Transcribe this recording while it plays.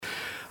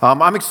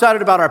I'm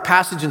excited about our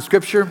passage in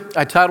Scripture.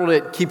 I titled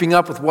it, Keeping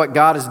Up with What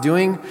God is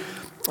Doing.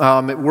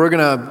 We're going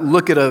to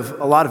look at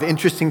a lot of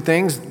interesting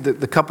things.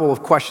 The couple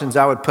of questions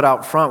I would put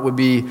out front would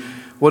be,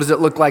 what does it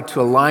look like to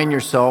align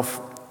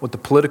yourself with the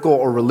political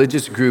or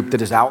religious group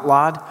that is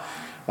outlawed?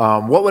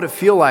 What would it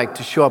feel like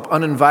to show up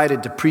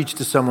uninvited to preach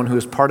to someone who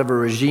is part of a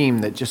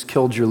regime that just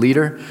killed your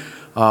leader?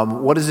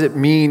 What does it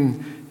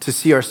mean to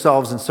see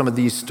ourselves in some of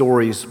these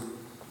stories?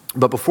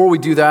 But before we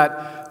do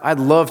that, I'd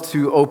love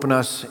to open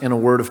us in a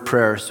word of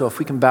prayer. So if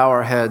we can bow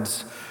our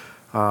heads,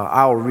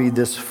 I'll read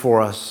this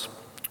for us.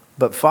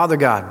 But Father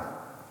God,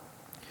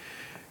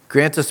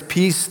 grant us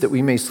peace that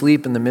we may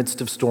sleep in the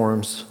midst of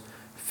storms,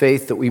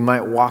 faith that we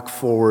might walk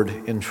forward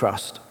in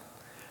trust.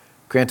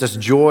 Grant us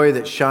joy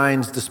that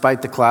shines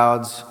despite the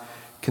clouds,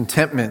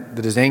 contentment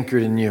that is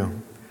anchored in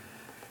you.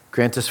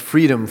 Grant us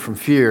freedom from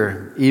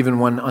fear, even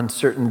when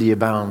uncertainty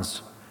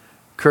abounds.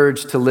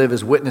 Courage to live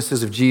as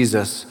witnesses of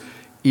Jesus,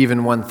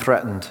 even when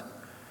threatened.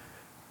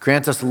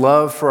 Grant us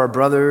love for our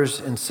brothers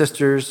and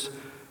sisters,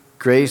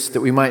 grace that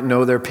we might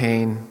know their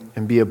pain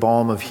and be a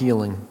balm of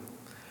healing.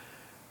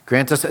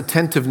 Grant us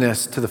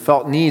attentiveness to the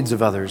felt needs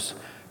of others,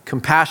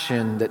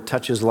 compassion that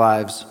touches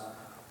lives.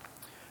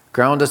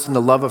 Ground us in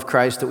the love of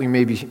Christ that we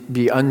may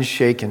be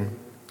unshaken,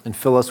 and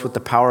fill us with the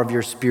power of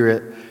your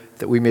Spirit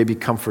that we may be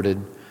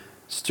comforted.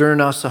 Stir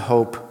in us a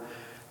hope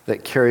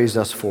that carries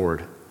us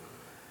forward.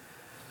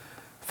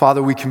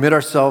 Father, we commit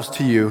ourselves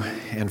to you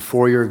and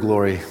for your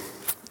glory.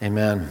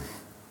 Amen.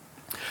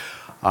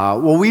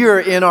 We are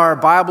in our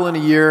Bible in a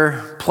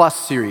Year Plus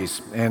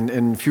series. And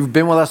if you've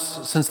been with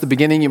us since the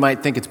beginning, you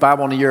might think it's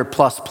Bible in a Year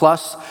plus.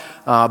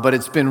 But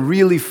it's been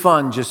really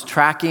fun just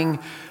tracking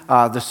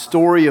the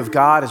story of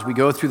God as we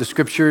go through the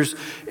scriptures.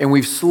 And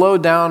we've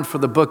slowed down for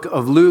the book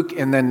of Luke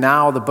and then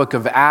now the book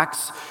of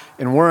Acts.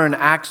 And we're in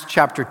Acts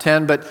chapter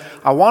 10. But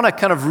I want to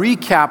kind of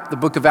recap the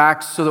book of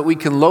Acts so that we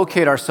can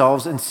locate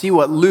ourselves and see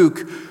what Luke,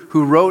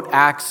 who wrote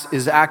Acts,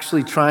 is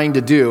actually trying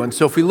to do. And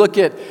so if we look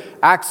at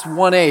Acts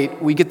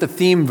 1:8, we get the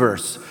theme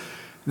verse.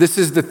 This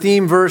is the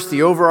theme verse,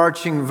 the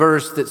overarching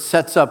verse that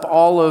sets up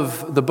all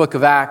of the book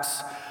of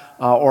Acts,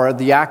 or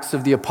the Acts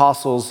of the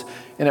Apostles.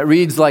 And it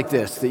reads like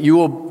this, that you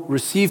will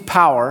receive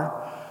power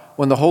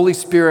when the Holy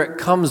Spirit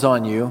comes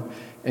on you,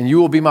 and you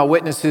will be my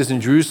witnesses in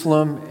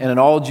Jerusalem and in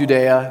all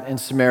Judea and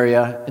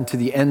Samaria and to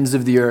the ends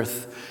of the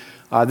earth.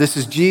 This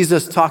is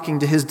Jesus talking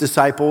to his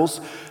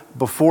disciples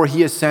before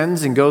he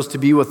ascends and goes to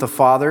be with the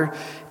Father.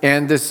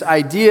 And this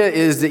idea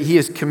is that he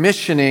is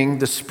commissioning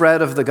the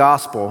spread of the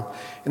gospel,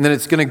 and then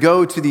it's going to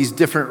go to these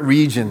different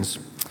regions.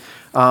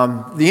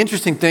 The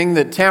interesting thing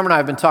that Tam and I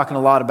have been talking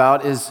a lot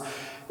about is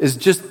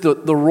just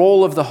the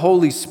role of the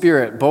Holy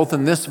Spirit, both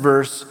in this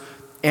verse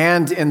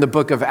and in the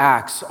book of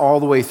Acts all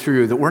the way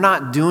through, that we're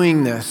not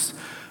doing this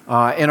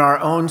in our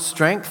own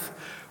strength.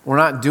 We're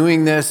not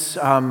doing this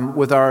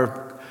with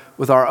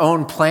our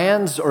own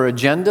plans or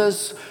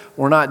agendas.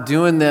 We're not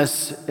doing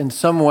this in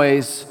some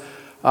ways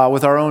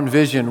with our own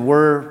vision.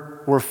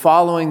 We're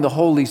following the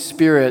Holy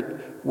Spirit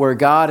where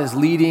God is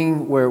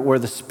leading, where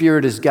the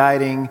Spirit is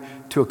guiding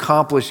to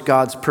accomplish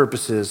God's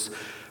purposes.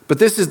 But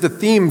this is the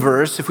theme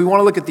verse. If we want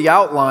to look at the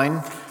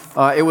outline,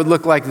 it would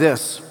look like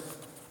this.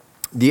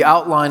 The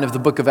outline of the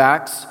book of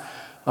Acts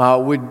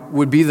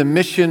would be the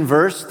mission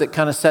verse that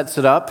kind of sets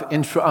it up,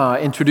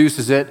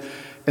 introduces it.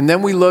 And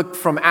then we look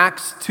from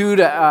Acts 2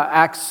 to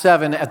Acts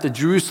 7 at the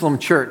Jerusalem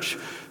church.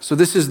 So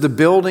this is the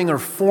building or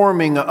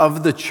forming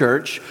of the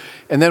church.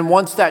 And then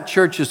once that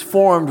church is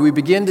formed, we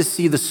begin to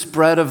see the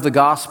spread of the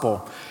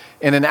gospel.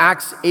 And in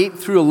Acts 8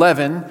 through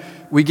 11,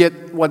 we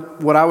get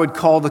what I would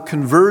call the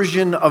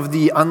conversion of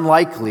the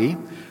unlikely.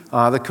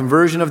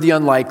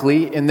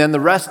 And then the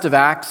rest of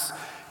Acts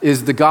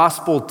is the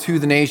gospel to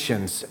the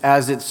nations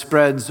as it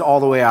spreads all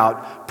the way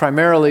out,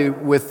 primarily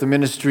with the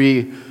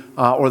ministry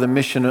or the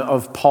mission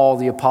of Paul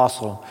the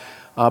apostle.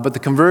 But the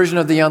conversion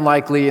of the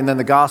unlikely and then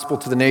the gospel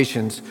to the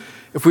nations.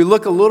 If we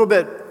look a little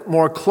bit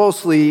more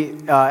closely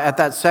at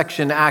that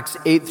section, Acts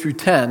 8 through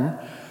 10,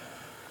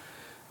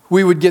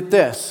 we would get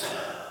this,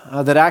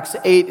 that Acts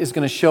 8 is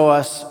going to show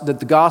us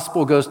that the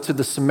gospel goes to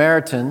the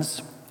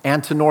Samaritans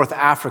and to North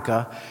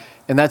Africa,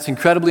 and that's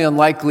incredibly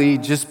unlikely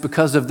just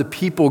because of the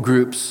people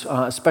groups,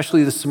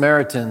 especially the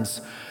Samaritans.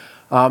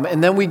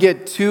 And then we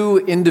get two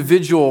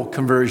individual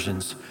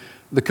conversions.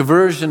 The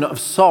conversion of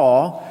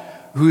Saul,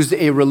 who's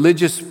a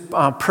religious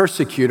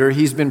persecutor.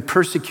 He's been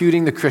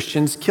persecuting the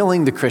Christians,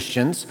 killing the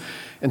Christians.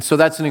 And so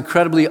that's an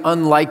incredibly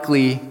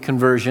unlikely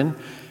conversion.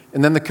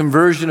 And then the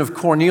conversion of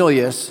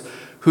Cornelius,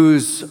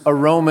 who's a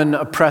Roman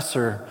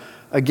oppressor.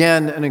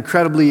 Again, an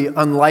incredibly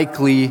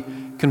unlikely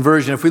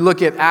conversion. If we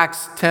look at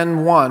Acts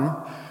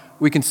 10:1,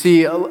 we can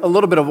see a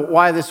little bit of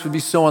why this would be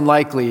so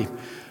unlikely.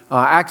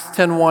 Acts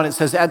 10:1, it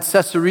says, at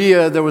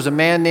Caesarea there was a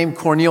man named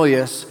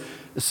Cornelius,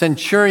 a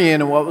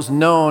centurion in what was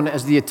known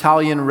as the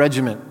Italian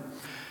regiment.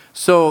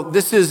 So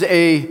this is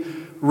a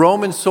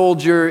Roman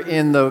soldier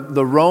in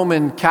the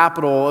Roman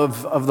capital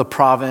of the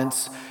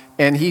province,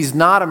 and he's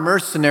not a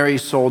mercenary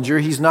soldier.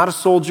 He's not a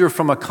soldier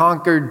from a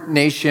conquered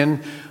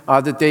nation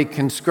that they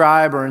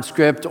conscribe or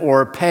inscript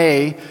or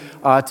pay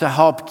to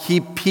help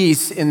keep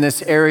peace in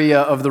this area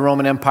of the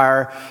Roman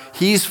Empire.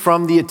 He's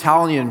from the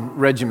Italian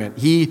regiment.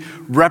 He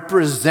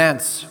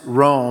represents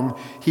Rome.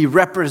 He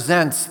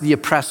represents the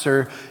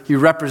oppressor. He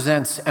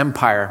represents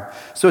empire.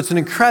 So it's an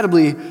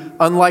incredibly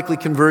unlikely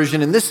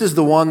conversion, and this is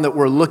the one that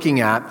we're looking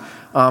at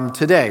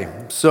today.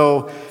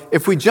 So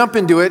if we jump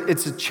into it,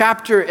 it's a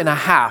chapter and a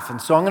half, and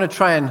so I'm going to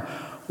try and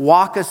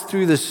walk us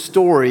through the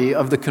story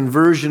of the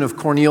conversion of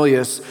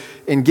Cornelius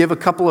and give a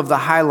couple of the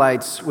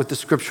highlights with the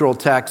scriptural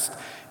text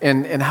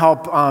and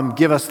help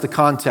give us the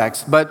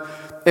context. But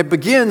it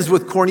begins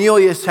with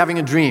Cornelius having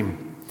a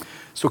dream.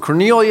 So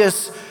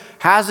Cornelius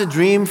has a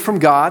dream from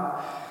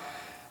God,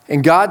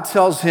 and God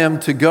tells him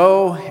to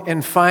go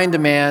and find a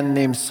man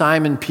named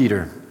Simon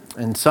Peter.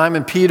 And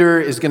Simon Peter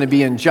is going to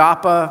be in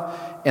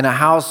Joppa in a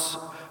house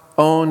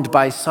owned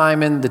by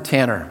Simon the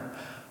tanner.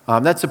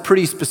 That's a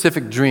pretty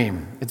specific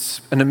dream. It's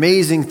an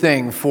amazing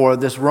thing for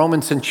this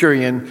Roman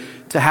centurion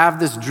to have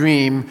this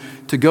dream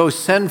to go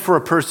send for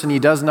a person he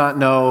does not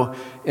know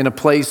in a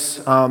place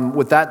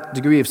with that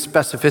degree of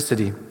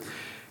specificity.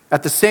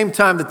 At the same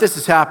time that this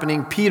is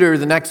happening, Peter,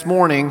 the next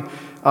morning,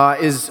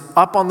 is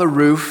up on the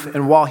roof,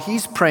 and while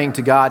he's praying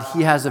to God,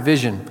 he has a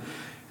vision.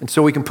 And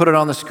so we can put it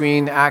on the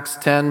screen, Acts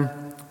 10,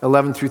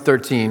 11 through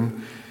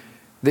 13.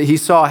 That he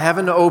saw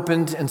heaven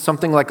opened and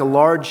something like a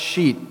large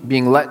sheet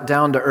being let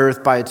down to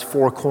earth by its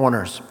four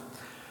corners.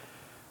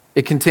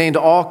 It contained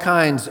all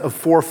kinds of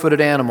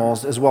four-footed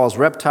animals, as well as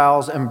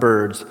reptiles and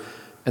birds.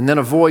 And then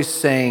a voice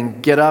saying,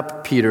 "Get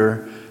up,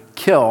 Peter,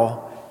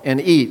 kill and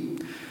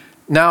eat."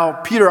 Now,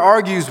 Peter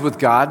argues with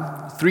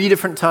God. 3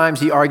 different times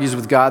he argues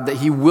with God that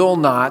he will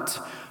not,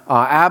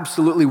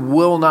 absolutely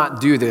will not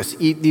do this,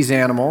 eat these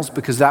animals,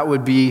 because that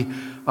would be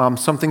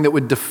something that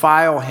would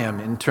defile him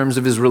in terms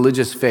of his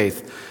religious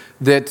faith.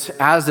 That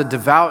as a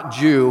devout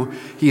Jew,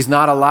 he's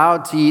not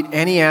allowed to eat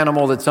any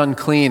animal that's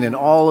unclean, and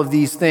all of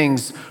these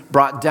things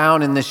brought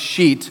down in this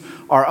sheet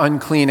are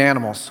unclean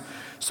animals.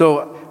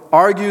 So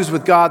argues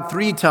with God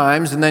 3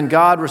 times, and then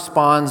God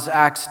responds,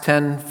 Acts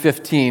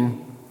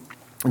 10:15,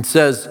 and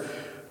says,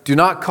 "Do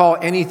not call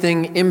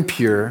anything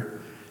impure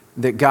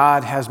that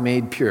God has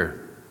made pure.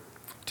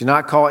 Do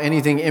not call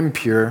anything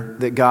impure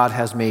that God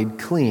has made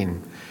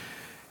clean."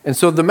 And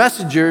so the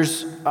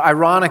messengers,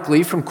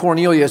 ironically, from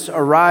Cornelius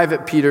arrive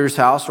at Peter's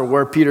house, or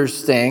where Peter's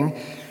staying.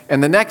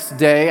 And the next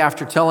day,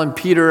 after telling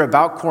Peter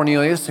about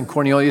Cornelius and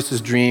Cornelius'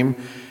 dream,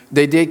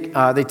 they take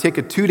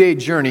a 2-day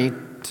journey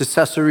to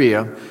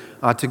Caesarea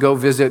to go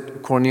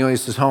visit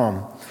Cornelius'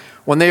 home.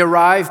 When they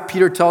arrive,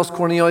 Peter tells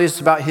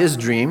Cornelius about his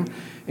dream,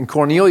 and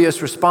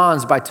Cornelius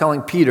responds by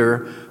telling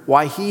Peter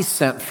why he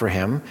sent for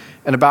him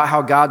and about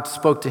how God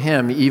spoke to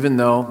him, even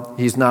though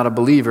he's not a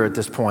believer at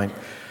this point.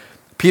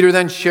 Peter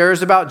then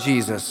shares about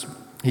Jesus.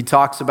 He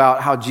talks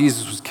about how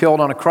Jesus was killed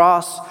on a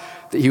cross,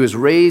 that he was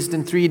raised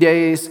in 3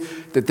 days,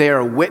 that they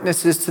are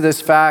witnesses to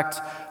this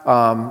fact,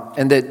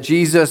 and that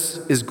Jesus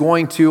is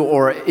going to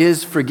or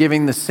is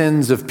forgiving the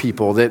sins of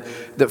people,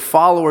 that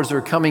followers are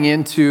coming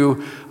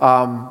into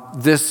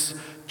this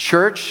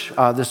church,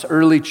 this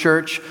early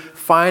church,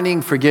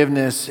 finding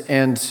forgiveness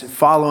and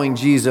following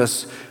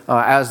Jesus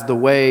as the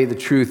way, the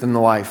truth, and the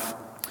life.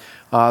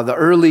 The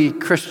early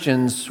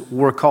Christians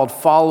were called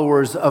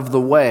followers of the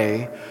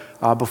way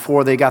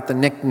before they got the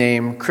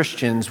nickname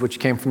Christians, which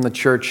came from the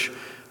church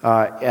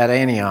at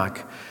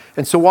Antioch.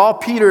 And so while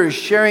Peter is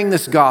sharing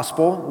this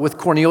gospel with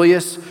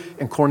Cornelius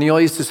and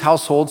Cornelius'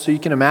 household, so you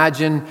can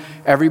imagine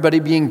everybody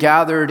being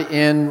gathered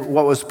in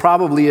what was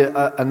probably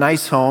a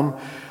nice home,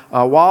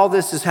 while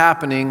this is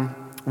happening,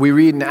 we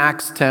read in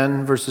Acts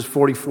 10, verses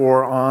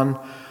 44 on,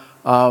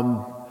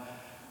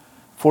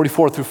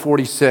 44 through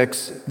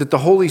 46, that the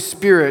Holy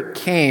Spirit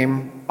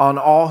came on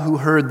all who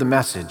heard the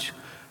message.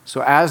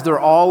 So as they're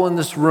all in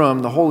this room,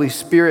 the Holy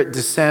Spirit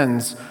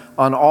descends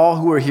on all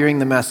who are hearing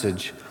the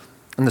message.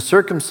 And the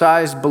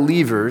circumcised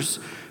believers,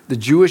 the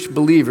Jewish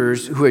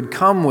believers who had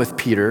come with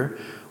Peter,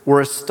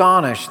 were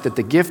astonished that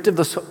the gift of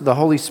the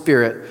Holy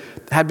Spirit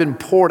had been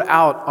poured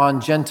out on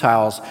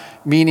Gentiles,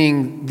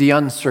 meaning the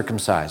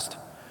uncircumcised.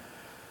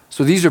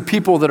 So these are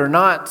people that are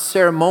not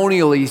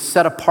ceremonially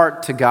set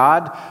apart to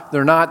God.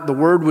 They're not, the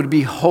word would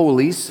be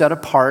holy, set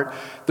apart.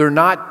 They're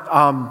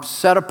not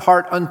set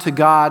apart unto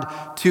God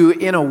to,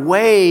 in a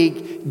way,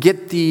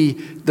 get the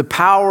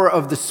power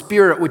of the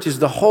Spirit, which is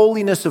the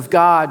holiness of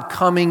God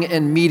coming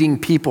and meeting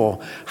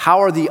people. How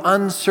are the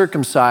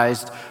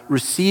uncircumcised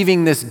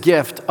receiving this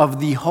gift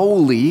of the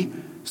Holy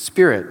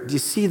Spirit? Do you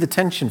see the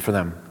tension for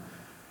them?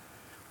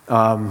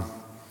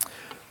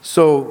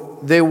 So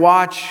they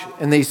watch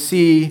and they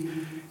see.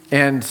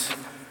 And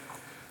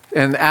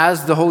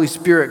as the Holy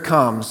Spirit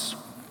comes,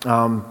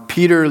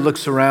 Peter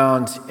looks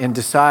around and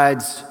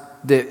decides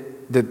that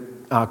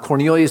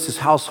Cornelius'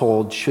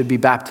 household should be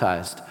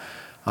baptized.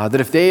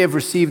 That if they have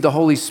received the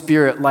Holy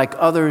Spirit like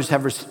others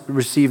have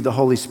received the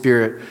Holy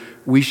Spirit,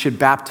 we should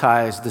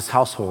baptize this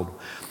household.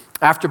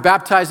 After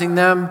baptizing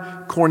them,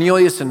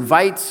 Cornelius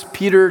invites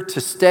Peter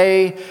to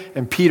stay,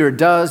 and Peter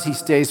does. He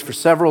stays for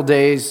several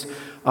days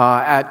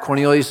at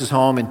Cornelius'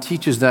 home and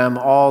teaches them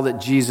all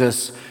that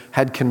Jesus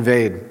had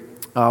conveyed.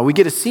 We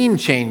get a scene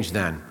change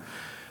then.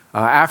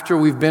 After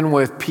we've been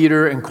with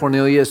Peter and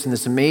Cornelius and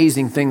this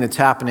amazing thing that's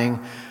happening,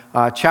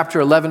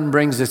 chapter 11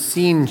 brings a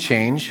scene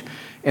change,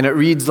 and it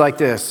reads like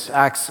this,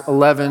 Acts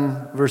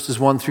 11, verses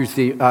 1 through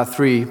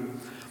 3,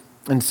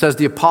 and says,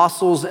 "The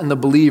apostles and the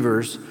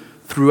believers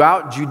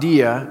throughout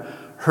Judea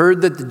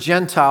heard that the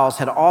Gentiles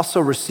had also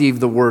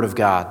received the word of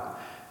God.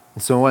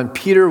 And so when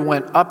Peter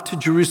went up to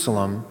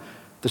Jerusalem,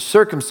 the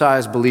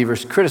circumcised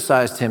believers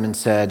criticized him and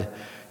said,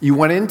 'You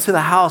went into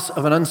the house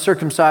of an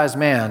uncircumcised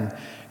man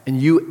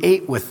and you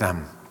ate with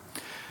them.'"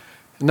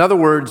 In other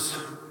words,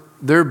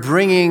 they're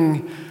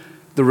bringing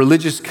the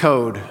religious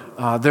code.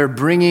 They're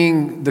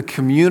bringing the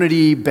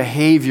community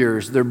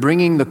behaviors. They're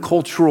bringing the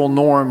cultural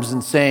norms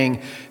and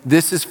saying,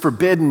 this is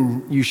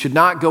forbidden. You should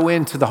not go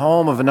into the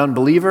home of an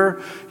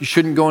unbeliever. You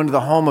shouldn't go into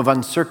the home of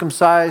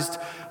uncircumcised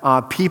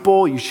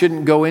people. You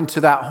shouldn't go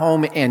into that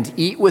home and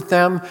eat with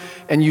them.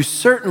 And you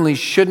certainly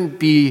shouldn't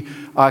be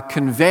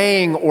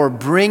conveying or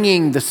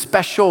bringing the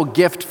special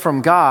gift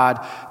from God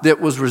that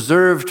was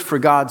reserved for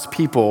God's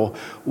people.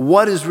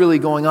 What is really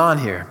going on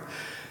here?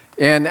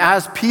 And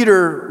as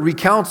Peter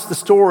recounts the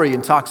story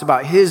and talks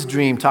about his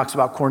dream, talks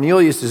about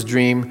Cornelius'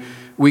 dream,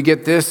 we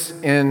get this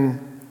in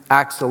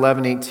Acts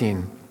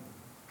 11:18.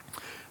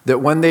 That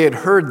when they had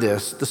heard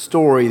this, the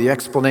story, the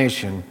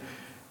explanation,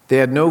 they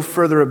had no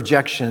further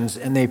objections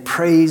and they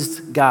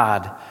praised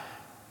God,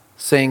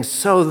 saying,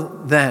 "So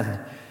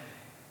then,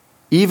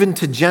 even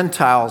to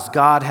Gentiles,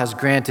 God has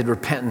granted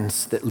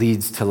repentance that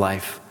leads to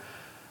life."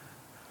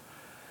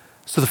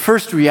 So the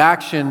first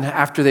reaction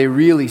after they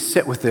really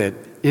sit with it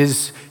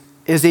is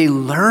a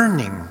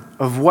learning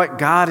of what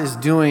God is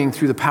doing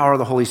through the power of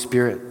the Holy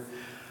Spirit.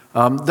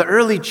 The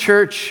early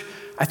church,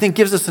 I think,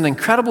 gives us an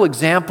incredible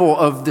example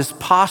of this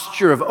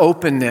posture of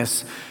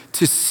openness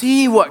to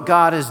see what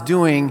God is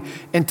doing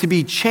and to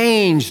be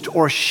changed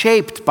or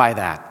shaped by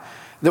that.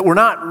 That we're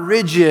not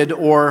rigid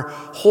or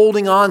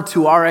holding on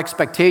to our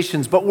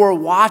expectations, but we're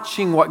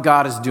watching what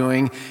God is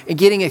doing and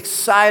getting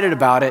excited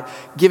about it,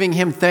 giving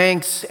him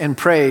thanks and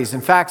praise.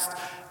 In fact,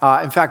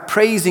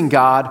 praising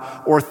God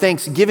or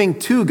thanksgiving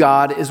to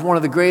God is one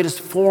of the greatest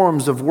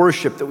forms of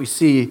worship that we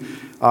see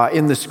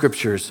in the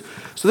scriptures.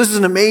 So this is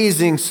an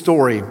amazing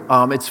story.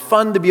 It's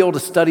fun to be able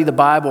to study the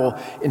Bible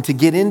and to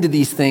get into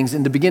these things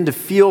and to begin to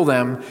feel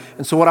them.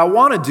 And so what I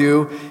want to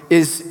do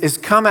is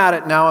come at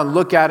it now and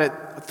look at it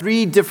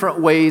three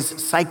different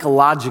ways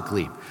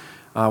psychologically.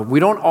 We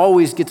don't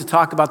always get to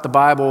talk about the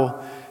Bible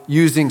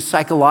using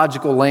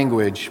psychological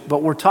language,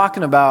 but we're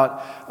talking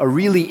about a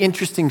really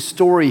interesting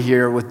story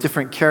here with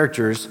different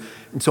characters.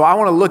 And so I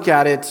want to look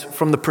at it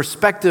from the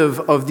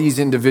perspective of these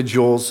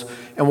individuals,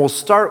 and we'll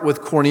start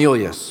with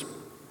Cornelius.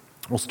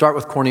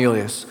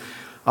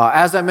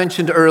 As I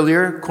mentioned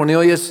earlier,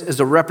 Cornelius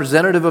is a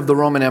representative of the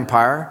Roman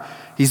Empire.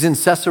 He's in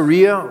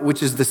Caesarea,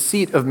 which is the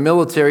seat of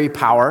military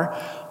power.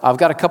 I've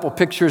got a couple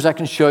pictures I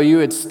can show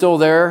you. It's still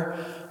there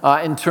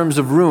in terms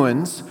of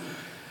ruins.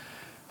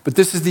 But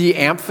this is the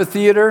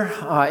amphitheater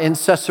in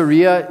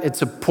Caesarea.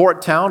 It's a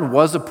port town,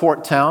 was a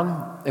port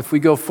town. If we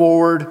go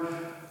forward,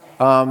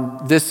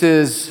 this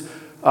is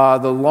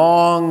the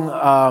long,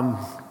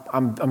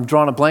 I'm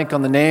drawing a blank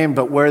on the name,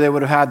 but where they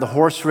would have had the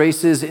horse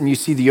races, and you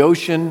see the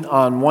ocean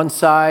on one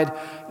side,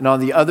 and on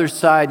the other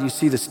side you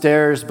see the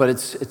stairs, but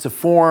it's a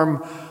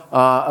form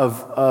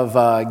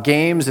of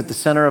games at the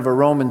center of a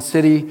Roman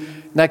city.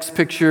 Next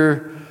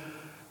picture,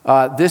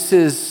 this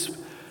is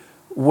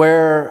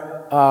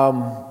where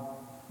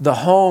the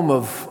home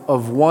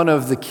of one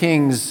of the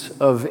kings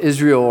of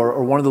Israel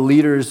or one of the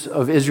leaders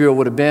of Israel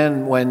would have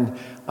been when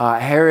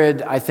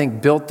Herod, I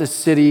think, built this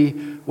city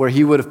where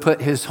he would have put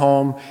his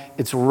home.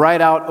 It's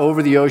right out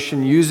over the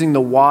ocean, using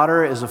the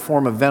water as a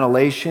form of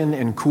ventilation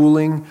and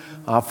cooling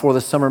for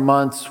the summer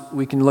months.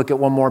 We can look at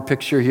one more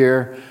picture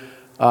here.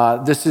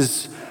 This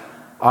is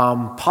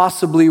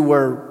possibly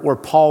where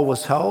Paul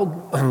was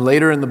held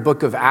later in the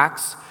book of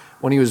Acts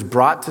when he was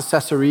brought to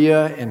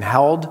Caesarea and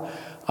held.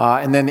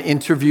 And then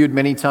interviewed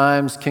many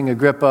times, King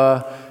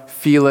Agrippa,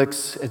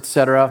 Felix,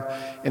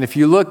 etc. And if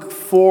you look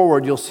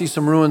forward, you'll see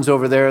some ruins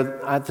over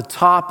there. At the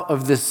top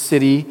of this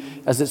city,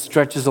 as it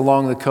stretches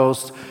along the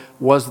coast,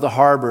 was the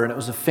harbor. And it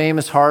was a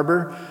famous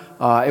harbor.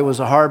 It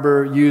was a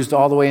harbor used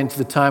all the way into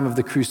the time of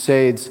the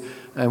Crusades.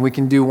 And we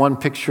can do one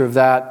picture of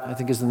that, I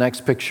think is the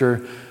next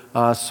picture.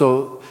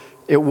 So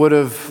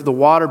the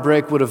water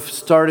break would have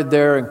started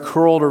there and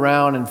curled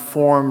around and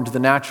formed the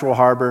natural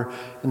harbor.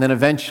 And then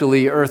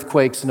eventually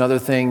earthquakes and other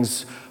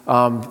things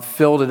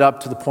filled it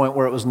up to the point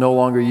where it was no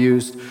longer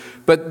used.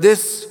 But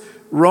this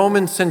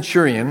Roman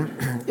centurion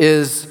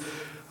is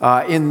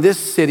in this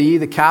city,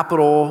 the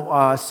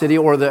capital city,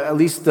 or at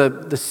least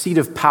the seat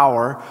of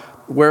power,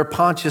 where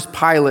Pontius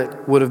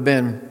Pilate would have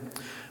been.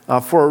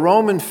 For a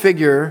Roman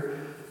figure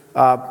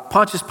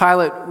Pontius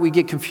Pilate, we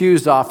get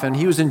confused often.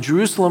 He was in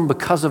Jerusalem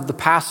because of the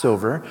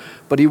Passover,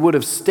 but he would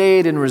have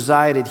stayed and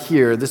resided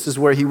here. This is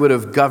where he would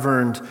have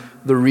governed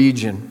the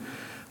region.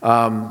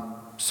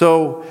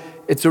 So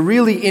it's a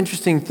really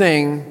interesting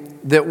thing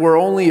that we're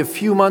only a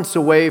few months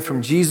away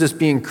from Jesus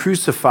being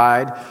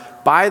crucified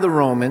by the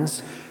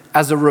Romans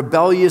as a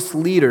rebellious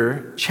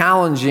leader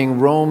challenging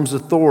Rome's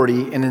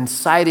authority and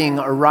inciting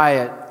a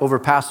riot over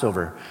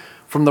Passover.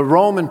 From the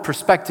Roman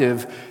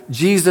perspective,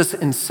 Jesus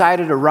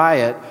incited a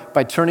riot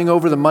by turning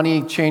over the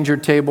money changer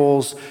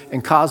tables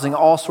and causing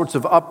all sorts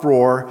of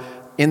uproar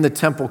in the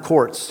temple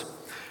courts.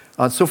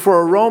 So for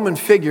a Roman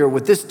figure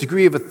with this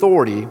degree of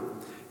authority,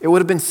 it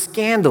would have been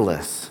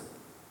scandalous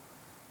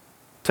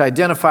to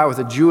identify with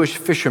a Jewish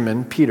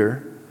fisherman,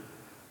 Peter,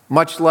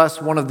 much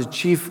less one of the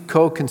chief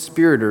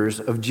co-conspirators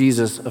of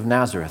Jesus of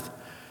Nazareth.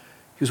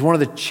 He was one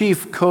of the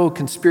chief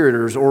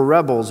co-conspirators, or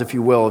rebels, if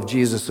you will, of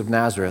Jesus of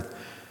Nazareth.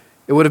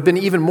 It would have been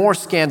even more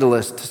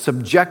scandalous to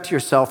subject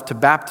yourself to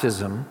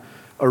baptism,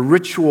 a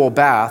ritual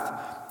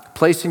bath,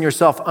 placing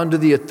yourself under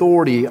the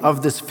authority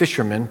of this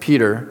fisherman,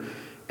 Peter,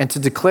 and to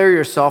declare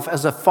yourself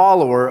as a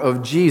follower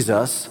of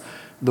Jesus,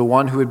 the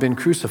one who had been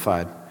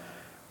crucified.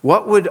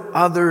 What would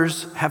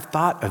others have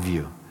thought of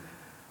you?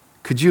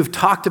 Could you have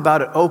talked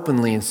about it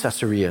openly in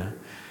Caesarea?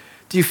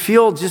 Do you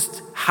feel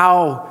just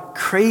how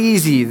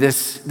crazy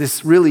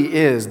this really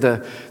is?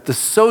 The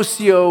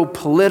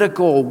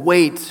socio-political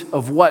weight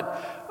of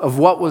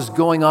what was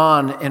going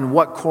on and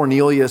what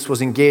Cornelius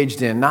was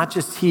engaged in. Not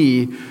just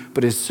he,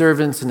 but his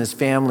servants and his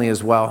family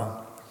as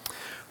well.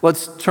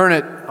 Let's turn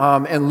it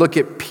and look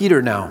at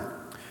Peter now.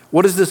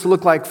 What does this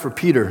look like for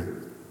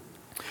Peter?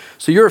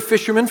 So you're a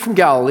fisherman from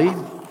Galilee,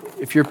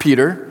 if you're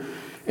Peter,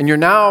 and you're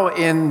now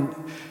in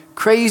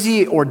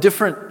crazy or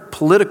different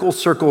political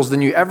circles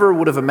than you ever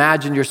would have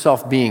imagined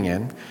yourself being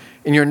in.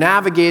 And you're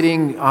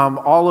navigating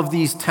all of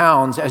these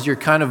towns as you're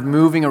kind of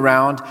moving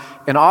around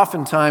and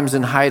oftentimes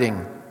in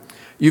hiding.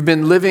 You've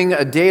been living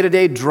a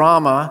day-to-day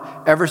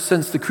drama ever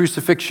since the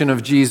crucifixion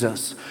of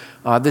Jesus.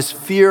 This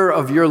fear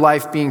of your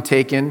life being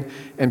taken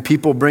and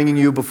people bringing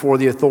you before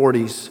the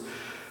authorities.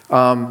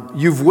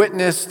 You've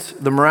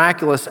witnessed the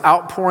miraculous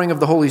outpouring of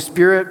the Holy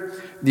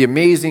Spirit, the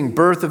amazing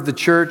birth of the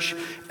church,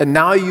 and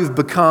now you've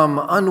become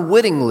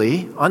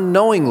unknowingly,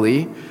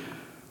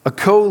 a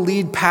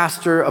co-lead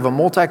pastor of a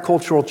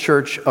multicultural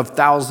church of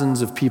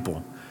thousands of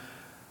people.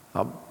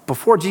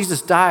 Before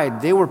Jesus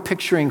died, they were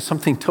picturing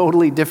something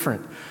totally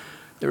different.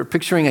 They were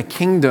picturing a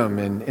kingdom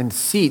and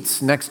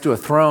seats next to a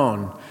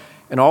throne.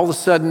 And all of a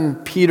sudden,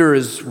 Peter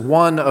is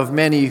one of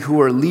many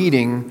who are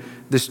leading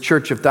this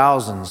church of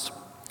thousands.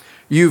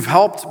 You've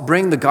helped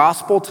bring the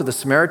gospel to the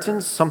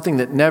Samaritans, something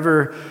that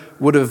never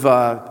would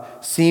have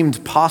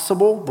seemed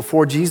possible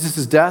before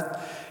Jesus' death.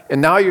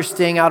 And now you're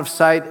staying out of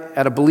sight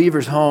at a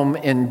believer's home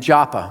in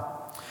Joppa.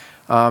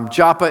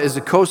 Joppa is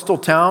a coastal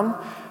town.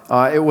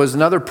 It was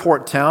another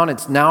port town.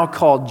 It's now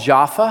called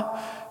Jaffa.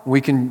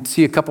 We can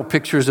see a couple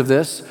pictures of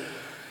this.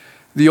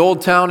 The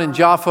old town in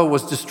Jaffa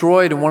was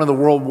destroyed in one of the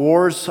world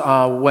wars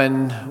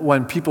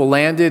when people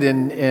landed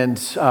and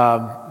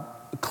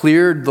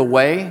cleared the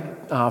way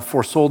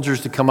for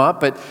soldiers to come up,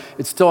 but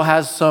it still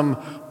has some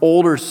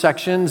older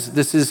sections.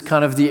 This is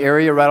kind of the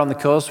area right on the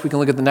coast. We can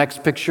look at the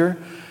next picture.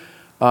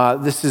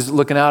 This is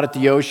looking out at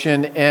the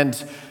ocean, and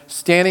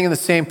standing in the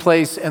same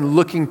place and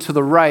looking to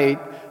the right,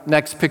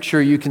 next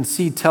picture, you can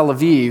see Tel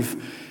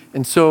Aviv.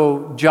 And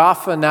so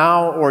Jaffa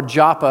now, or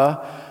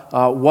Joppa,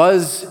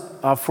 was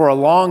for a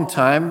long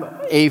time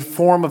a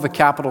form of a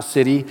capital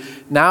city.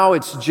 Now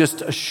it's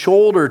just a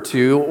shoulder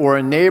to, or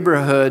a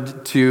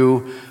neighborhood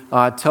to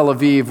Tel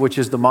Aviv, which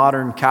is the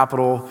modern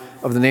capital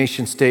of the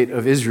nation state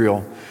of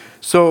Israel.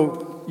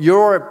 So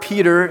you're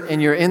Peter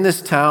and you're in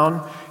this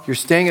town, you're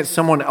staying at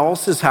someone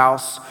else's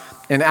house,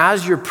 and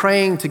as you're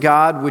praying to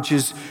God, which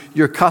is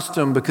your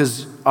custom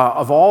because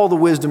of all the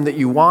wisdom that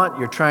you want,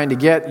 you're trying to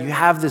get, you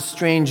have this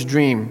strange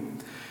dream.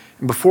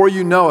 And before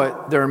you know it,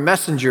 there are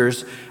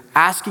messengers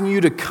asking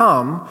you to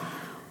come,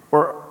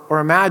 or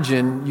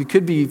imagine you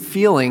could be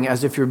feeling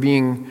as if you're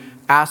being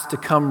asked to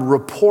come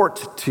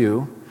report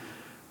to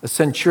a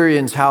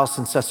centurion's house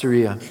in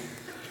Caesarea.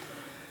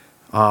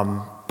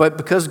 But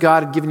because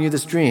God had given you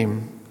this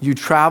dream, you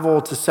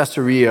travel to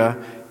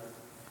Caesarea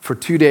for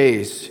 2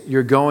 days.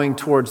 You're going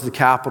towards the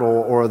capital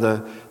or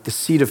the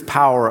seat of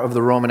power of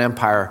the Roman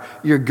Empire.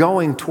 You're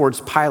going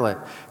towards Pilate.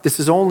 This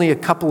is only a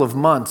couple of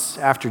months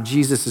after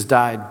Jesus has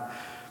died.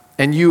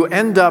 And you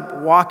end up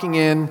walking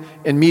in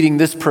and meeting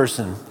this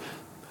person.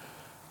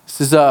 This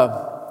is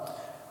a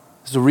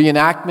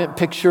reenactment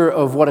picture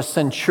of what a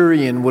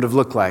centurion would have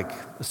looked like.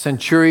 A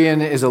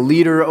centurion is a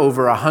leader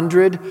over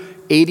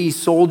 180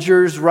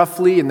 soldiers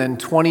roughly, and then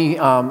 20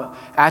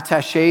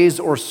 attaches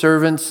or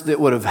servants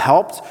that would have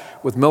helped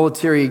with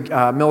military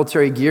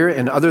gear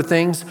and other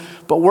things.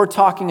 But we're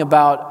talking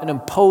about an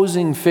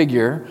imposing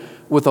figure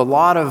with a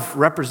lot of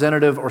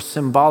representative or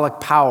symbolic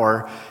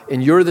power,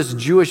 and you're this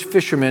Jewish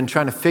fisherman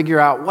trying to figure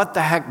out what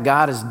the heck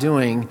God is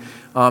doing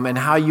and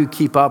how you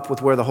keep up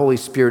with where the Holy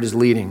Spirit is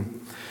leading.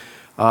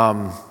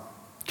 Can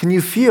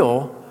you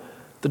feel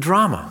the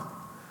drama.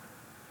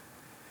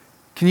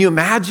 Can you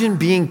imagine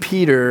being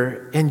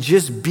Peter and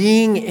just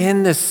being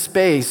in this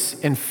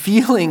space and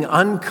feeling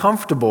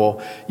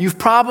uncomfortable? You've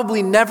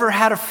probably never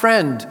had a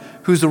friend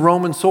who's a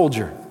Roman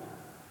soldier.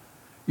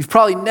 You've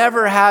probably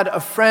never had a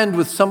friend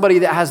with somebody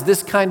that has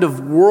this kind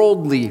of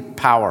worldly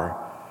power.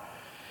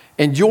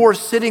 And you're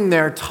sitting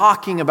there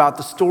talking about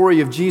the story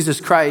of Jesus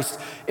Christ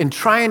and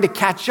trying to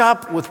catch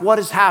up with what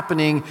is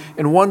happening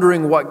and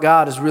wondering what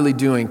God is really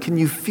doing. Can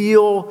you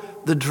feel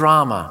the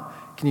drama?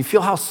 Can you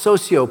feel how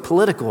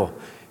socio-political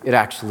it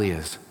actually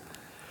is?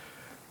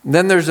 And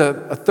then there's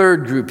a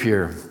third group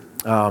here.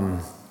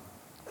 There's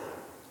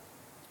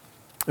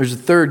a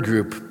third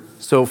group.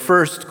 So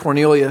first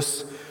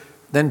Cornelius,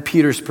 then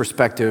Peter's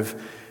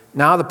perspective,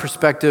 now the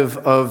perspective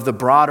of the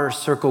broader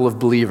circle of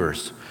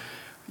believers.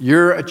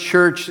 You're a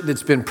church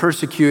that's been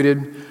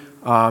persecuted.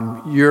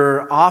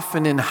 You're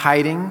often in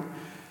hiding.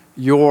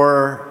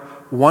 You're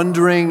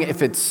wondering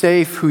if it's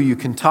safe, who you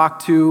can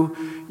talk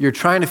to. You're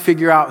trying to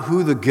figure out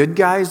who the good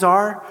guys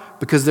are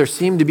because there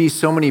seem to be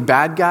so many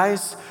bad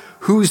guys.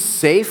 Who's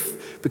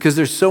safe because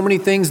there's so many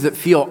things that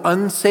feel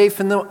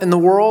unsafe in the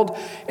world.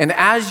 And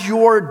as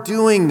you're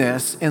doing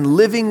this and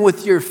living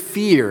with your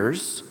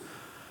fears,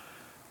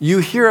 you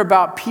hear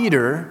about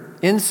Peter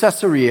in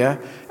Caesarea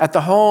at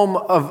the home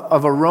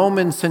of a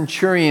Roman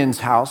centurion's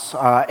house,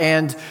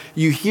 and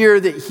you hear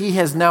that he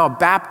has now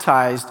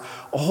baptized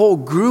a whole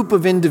group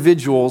of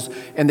individuals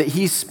and that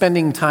he's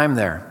spending time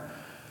there.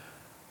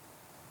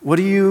 What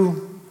are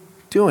you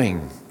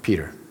doing,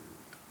 Peter?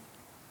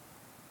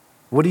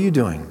 What are you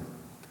doing?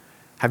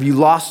 Have you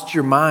lost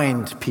your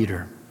mind,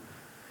 Peter?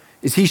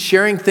 Is he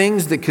sharing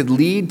things that could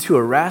lead to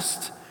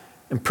arrest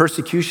and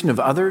persecution of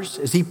others?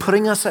 Is he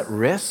putting us at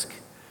risk?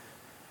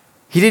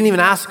 He didn't even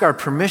ask our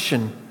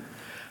permission.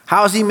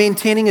 How is he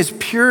maintaining his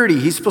purity?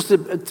 He's supposed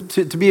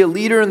to be a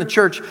leader in the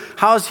church.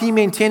 How is he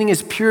maintaining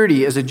his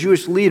purity as a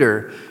Jewish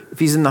leader if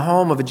he's in the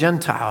home of a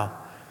Gentile?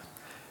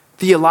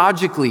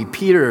 Theologically,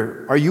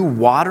 Peter, are you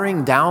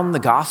watering down the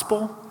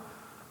gospel?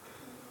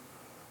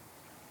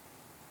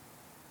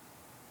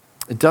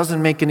 It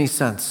doesn't make any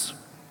sense.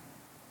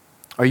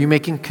 Are you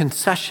making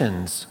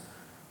concessions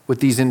with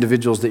these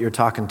individuals that you're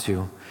talking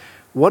to?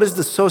 What is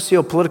the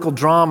socio-political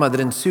drama that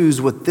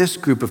ensues with this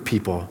group of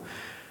people?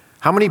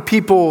 How many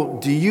people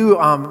do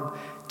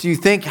you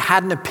think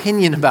had an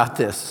opinion about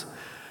this?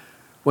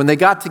 When they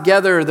got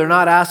together, they're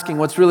not asking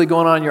what's really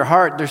going on in your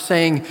heart. They're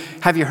saying,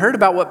 have you heard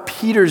about what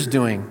Peter's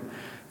doing?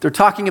 They're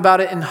talking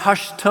about it in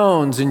hushed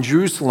tones in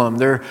Jerusalem.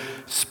 They're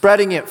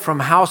spreading it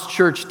from house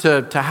church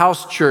to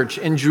house church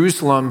in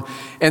Jerusalem.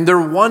 And they're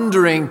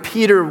wondering,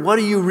 Peter, what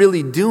are you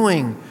really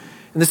doing?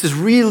 And this is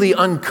really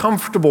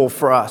uncomfortable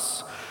for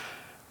us.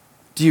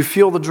 Do you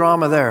feel the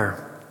drama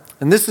there?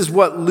 And this is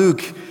what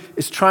Luke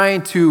is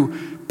trying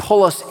to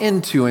pull us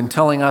into in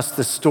telling us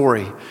this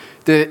story.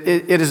 That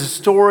it is a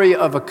story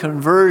of a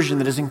conversion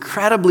that is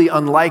incredibly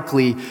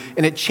unlikely,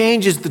 and it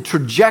changes the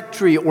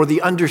trajectory or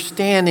the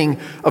understanding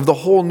of the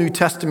whole New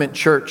Testament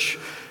church.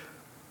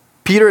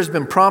 Peter has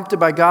been prompted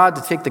by God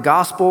to take the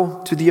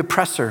gospel to the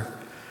oppressor.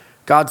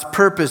 God's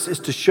purpose is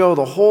to show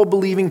the whole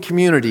believing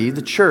community,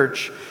 the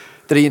church,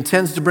 that he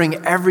intends to bring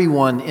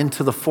everyone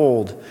into the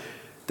fold.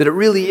 That it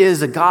really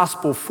is a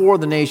gospel for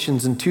the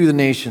nations and to the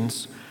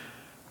nations.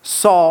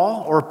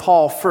 Saul, or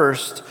Paul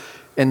first,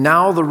 and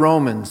now the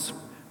Romans.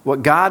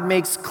 What God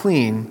makes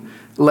clean,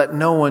 let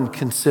no one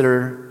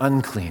consider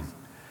unclean.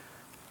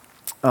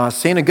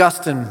 St.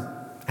 Augustine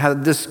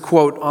had this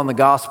quote on the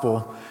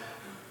gospel.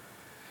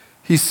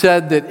 He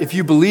said that if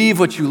you believe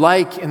what you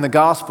like in the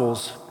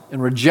gospels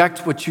and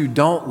reject what you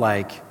don't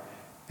like,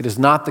 it is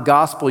not the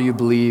gospel you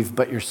believe,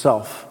 but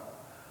yourself.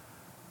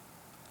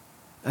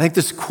 I think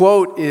this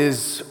quote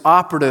is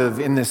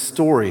operative in this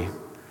story,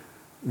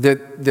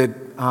 that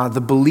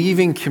the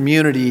believing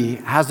community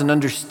has an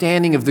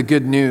understanding of the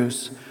good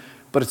news,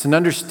 but it's an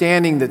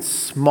understanding that's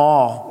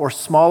small or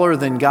smaller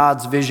than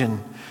God's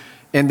vision.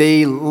 And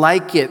they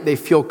like it, they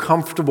feel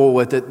comfortable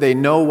with it, they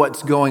know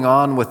what's going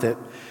on with it.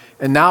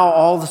 And now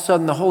all of a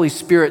sudden the Holy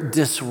Spirit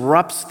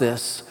disrupts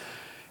this,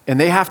 and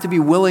they have to be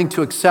willing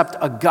to accept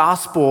a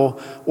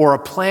gospel or a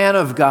plan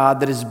of God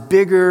that is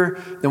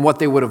bigger than what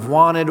they would have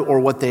wanted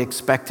or what they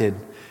expected.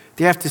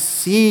 They have to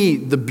see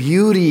the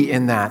beauty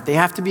in that. They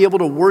have to be able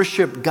to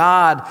worship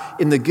God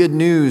in the good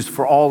news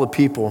for all the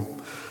people.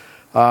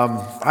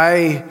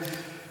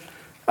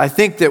 I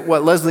think that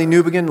what Leslie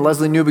Newbigin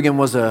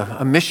was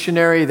a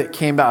missionary that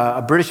came,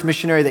 a British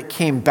missionary that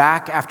came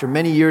back after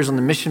many years on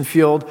the mission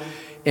field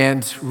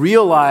and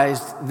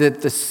realized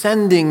that the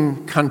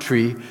sending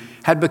country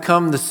had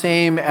become the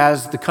same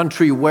as the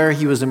country where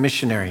he was a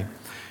missionary,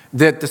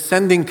 that the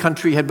sending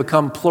country had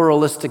become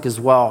pluralistic as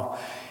well.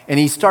 And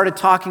he started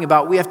talking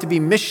about we have to be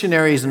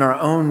missionaries in our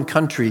own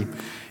country.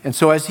 And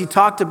so as he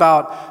talked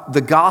about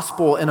the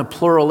gospel in a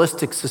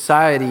pluralistic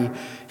society,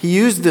 he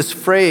used this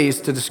phrase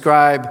to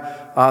describe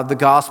the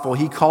gospel.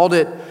 He called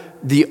it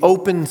the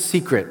open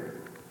secret.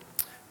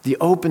 The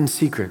open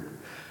secret.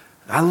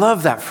 I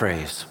love that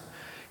phrase.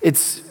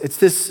 It's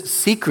this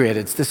secret.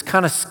 It's this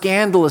kind of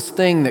scandalous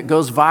thing that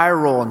goes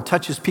viral and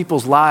touches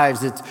people's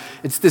lives.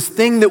 It's this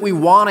thing that we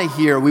want to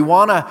hear. We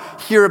want to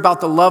hear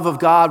about the love of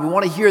God. We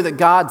want to hear that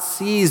God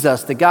sees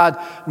us, that God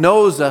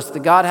knows us,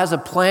 that God has a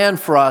plan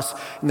for us,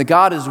 and that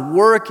God is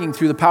working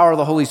through the power of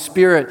the Holy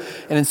Spirit.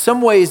 And in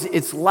some ways,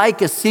 it's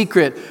like a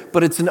secret,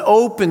 but it's an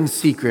open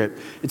secret.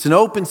 It's an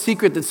open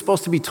secret that's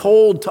supposed to be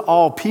told to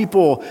all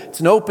people. It's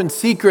an open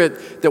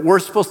secret that we're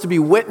supposed to be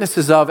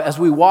witnesses of as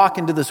we walk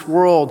into this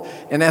world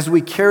and as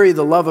we carry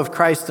the love of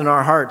Christ in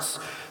our hearts.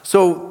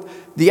 So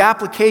the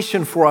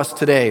application for us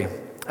today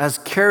as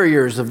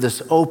carriers of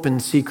this open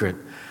secret,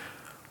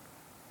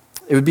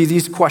 it would be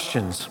these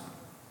questions.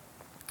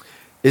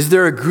 Is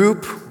there a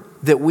group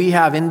that we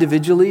have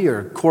individually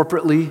or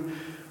corporately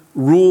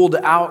ruled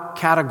out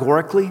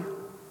categorically?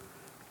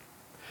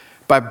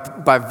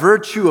 By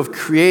virtue of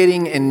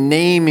creating and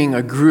naming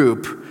a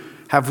group,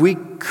 have we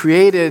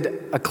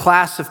created a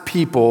class of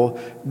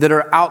people that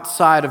are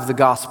outside of the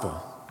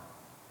gospel?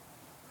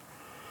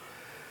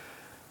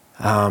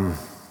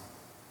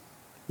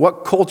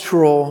 What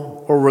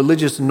cultural or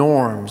religious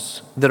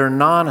norms that are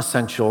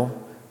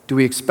non-essential do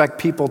we expect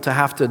people to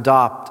have to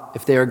adopt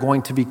if they are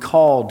going to be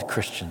called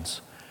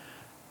Christians?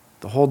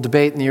 The whole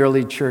debate in the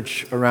early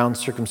church around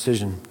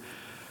circumcision.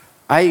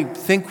 I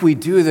think we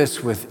do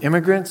this with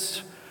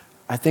immigrants.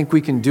 I think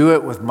we can do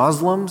it with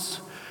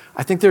Muslims.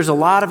 I think there's a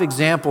lot of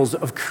examples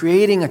of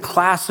creating a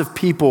class of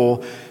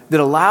people that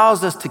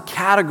allows us to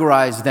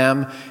categorize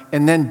them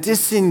and then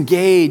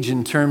disengage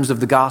in terms of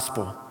the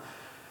gospel.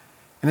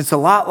 And it's a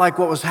lot like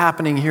what was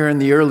happening here in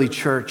the early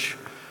church.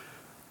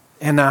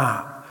 And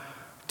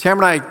Tam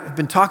and I have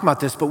been talking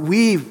about this, but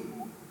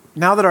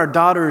now that our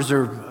daughters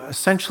are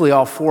essentially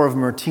all four of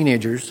them are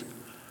teenagers.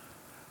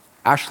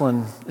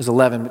 Ashlyn is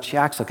 11, but she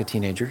acts like a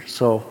teenager.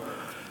 So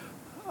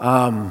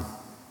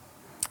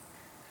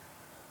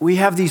we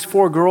have these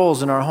four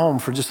girls in our home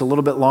for just a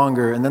little bit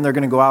longer, and then they're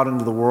going to go out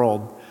into the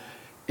world.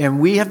 And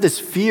we have this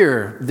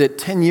fear that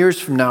 10 years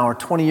from now or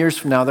 20 years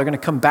from now, they're going to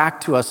come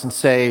back to us and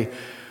say,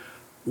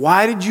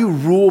 why did you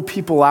rule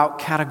people out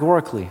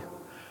categorically?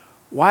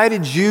 Why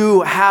did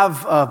you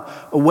have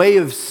a way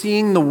of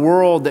seeing the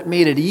world that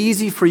made it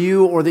easy for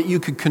you or that you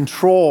could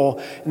control,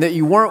 and that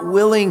you weren't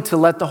willing to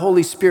let the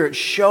Holy Spirit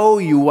show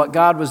you what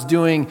God was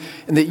doing,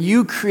 and that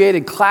you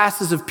created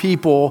classes of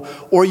people,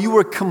 or you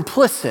were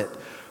complicit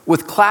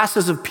with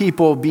classes of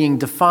people being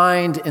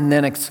defined and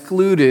then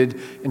excluded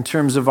in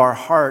terms of our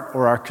heart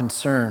or our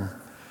concern?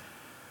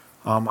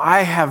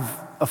 I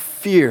have a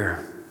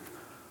fear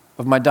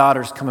of my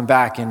daughters coming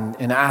back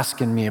and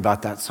asking me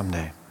about that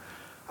someday.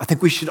 I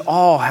think we should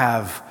all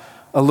have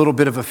a little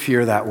bit of a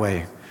fear that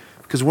way,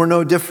 because we're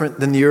no different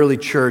than the early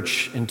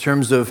church in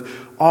terms of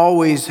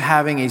always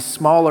having a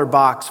smaller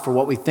box for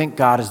what we think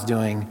God is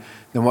doing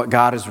than what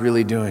God is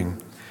really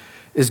doing.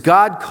 Is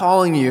God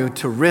calling you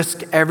to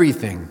risk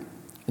everything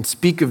and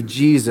speak of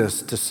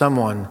Jesus to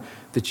someone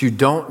that you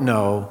don't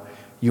know,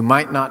 you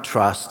might not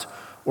trust,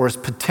 or is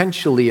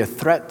potentially a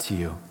threat to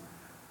you?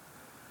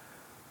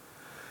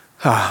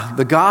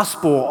 The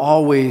gospel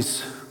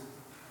always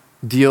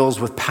deals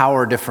with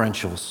power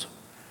differentials.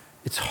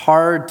 It's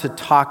hard to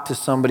talk to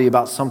somebody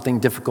about something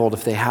difficult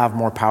if they have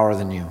more power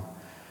than you.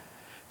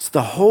 It's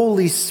the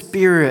Holy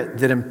Spirit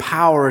that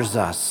empowers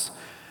us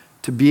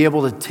to be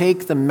able to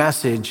take the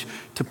message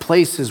to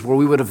places where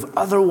we would have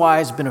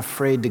otherwise been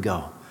afraid to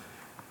go.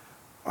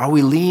 Are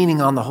we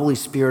leaning on the Holy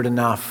Spirit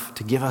enough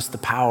to give us the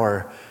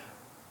power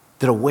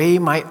that a way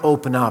might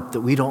open up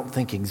that we don't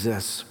think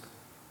exists?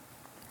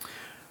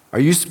 Are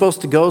you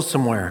supposed to go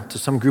somewhere to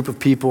some group of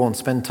people and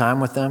spend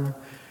time with them,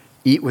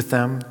 eat with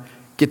them,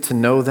 get to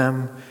know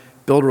them,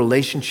 build a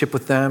relationship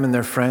with them and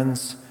their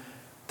friends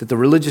that the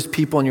religious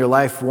people in your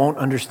life won't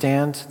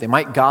understand? They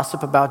might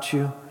gossip about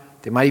you.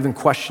 They might even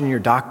question your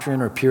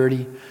doctrine or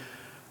purity.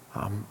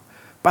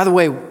 By the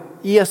way,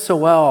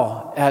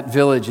 ESOL at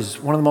Village is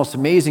one of the most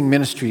amazing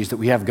ministries that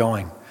we have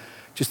going.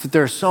 Just that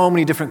there are so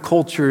many different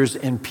cultures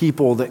and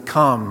people that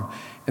come,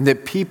 and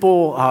that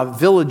people,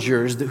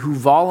 villagers who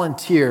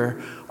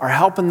volunteer, are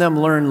helping them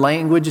learn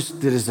language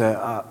that is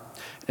an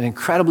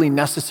incredibly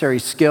necessary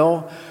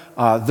skill.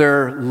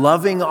 They're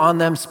loving on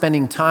them,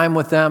 spending time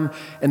with them,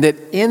 and that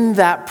in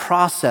that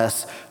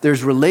process,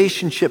 there's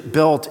relationship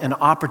built and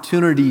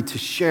opportunity to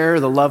share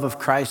the love of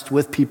Christ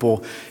with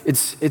people.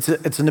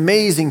 It's an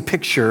amazing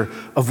picture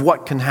of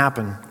what can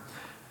happen.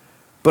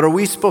 But are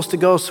we supposed to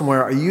go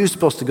somewhere? Are you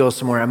supposed to go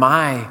somewhere? Am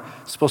I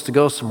supposed to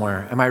go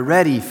somewhere? Am I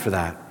ready for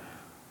that?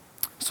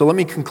 So let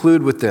me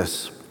conclude with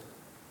this.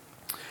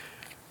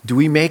 Do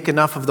we make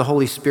enough of the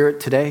Holy Spirit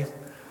today?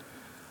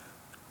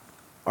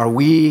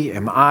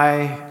 Am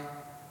I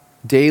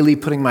daily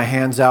putting my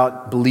hands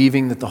out,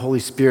 believing that the Holy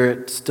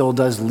Spirit still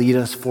does lead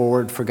us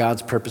forward for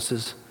God's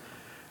purposes?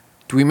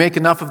 Do we make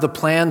enough of the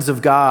plans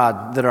of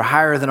God that are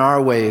higher than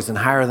our ways and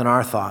higher than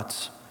our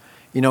thoughts?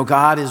 You know,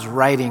 God is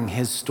writing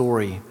his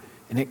story,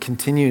 and it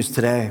continues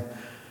today.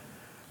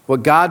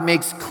 What God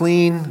makes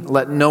clean,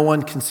 let no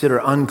one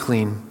consider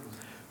unclean.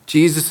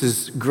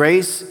 Jesus'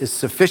 grace is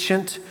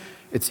sufficient,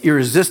 It's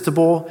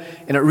irresistible,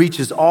 and it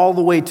reaches all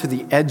the way to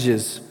the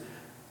edges,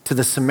 to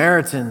the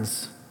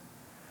Samaritans,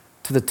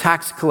 to the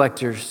tax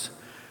collectors,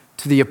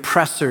 to the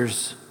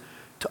oppressors,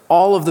 to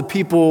all of the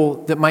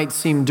people that might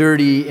seem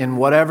dirty in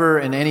whatever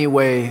and any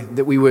way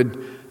that we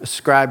would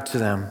ascribe to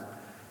them.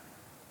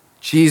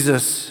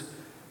 Jesus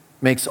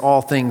makes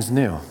all things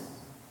new.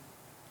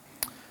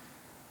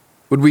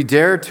 Would we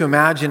dare to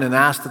imagine and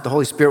ask that the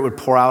Holy Spirit would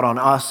pour out on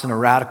us in a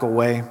radical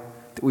way?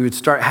 That we would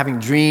start having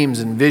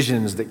dreams and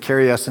visions that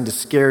carry us into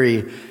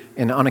scary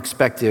and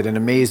unexpected and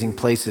amazing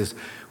places?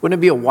 Wouldn't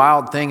it be a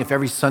wild thing if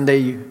every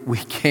Sunday we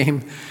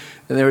came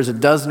and there was a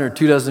dozen or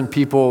 24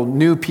 people,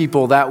 new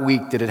people that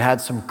week that had had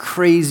some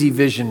crazy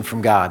vision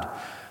from God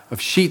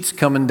of sheets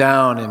coming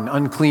down and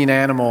unclean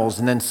animals,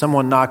 and then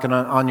someone knocking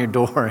on your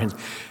door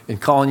and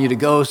calling you to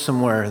go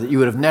somewhere that you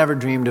would have never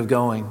dreamed of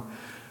going?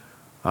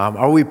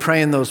 Are we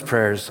praying those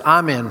prayers?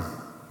 I'm in.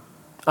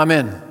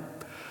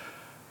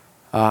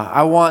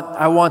 I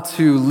want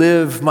to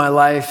live my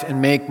life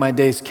and make my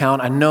days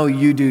count. I know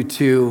you do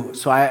too.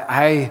 So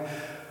I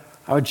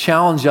would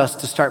challenge us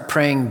to start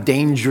praying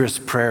dangerous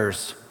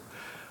prayers.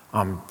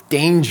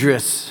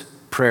 Dangerous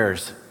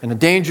prayers. And a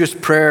dangerous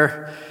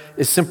prayer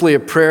is simply a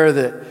prayer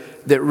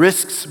that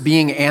risks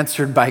being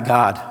answered by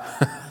God.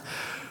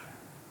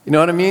 You know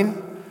what I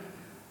mean?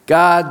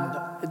 God,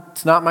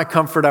 it's not my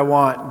comfort I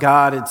want.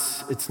 God,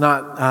 it's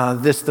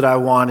not this that I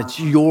want. It's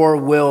your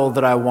will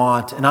that I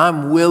want. And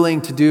I'm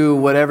willing to do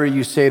whatever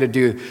you say to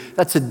do.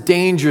 That's a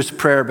dangerous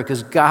prayer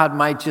because God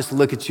might just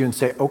look at you and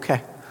say,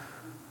 okay.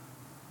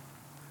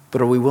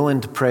 But are we willing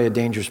to pray a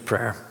dangerous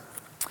prayer?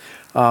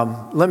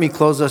 Let me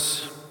close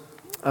us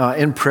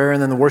in prayer,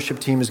 and then the worship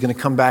team is going to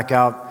come back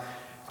out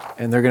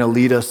and they're going to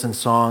lead us in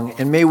song.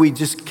 And may we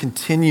just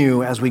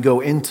continue as we go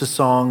into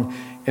song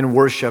and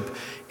worship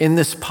in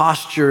this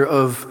posture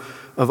of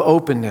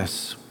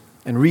openness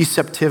and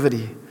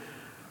receptivity,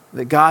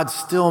 that God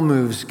still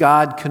moves.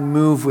 God can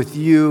move with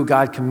you.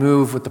 God can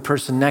move with the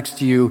person next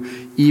to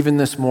you, even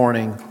this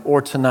morning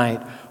or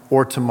tonight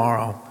or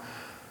tomorrow.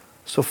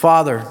 So,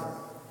 Father,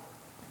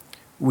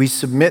 we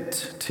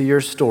submit to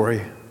your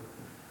story.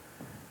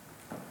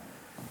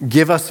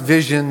 Give us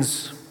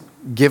visions,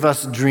 give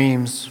us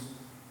dreams,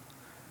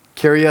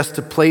 carry us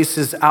to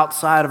places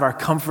outside of our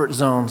comfort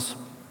zones.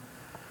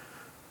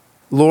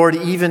 Lord,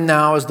 even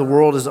now as the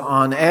world is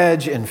on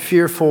edge and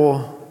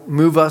fearful,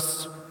 move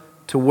us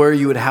to where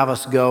you would have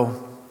us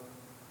go.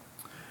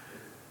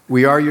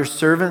 We are your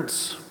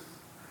servants.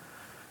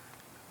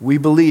 We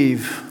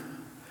believe.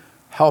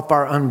 Help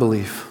our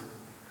unbelief.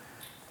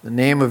 In the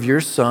name of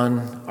your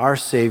Son, our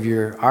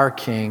Savior, our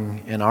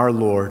King, and our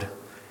Lord.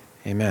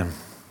 Amen.